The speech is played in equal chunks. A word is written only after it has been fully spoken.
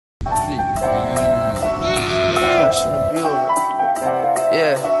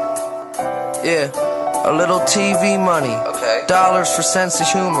Yeah, a little TV money. Okay. Dollars for sense of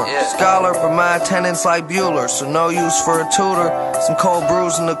humor. Yeah. Scholar, but my attendance like Bueller, so no use for a tutor. Some cold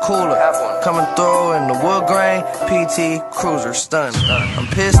brews in the cooler. Have one. Coming through in the wood grain. PT Cruiser stun. I'm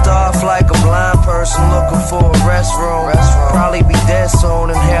pissed off like a blind person looking for a restroom. Probably be dead soon,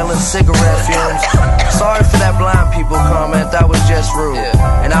 inhaling cigarette fumes. Sorry for that blind people comment, that was just rude.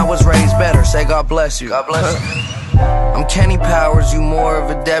 Yeah. And I was raised better, say God bless you. God bless you. I'm Kenny Powers, you more of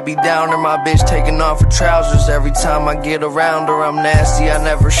a Debbie Downer. My bitch taking off her trousers every time I get around her. I'm nasty, I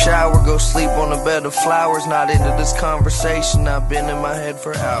never shower, go sleep on a bed of flowers. Not into this conversation, I've been in my head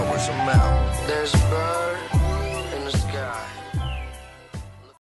for hours. I'm out. There's a bird.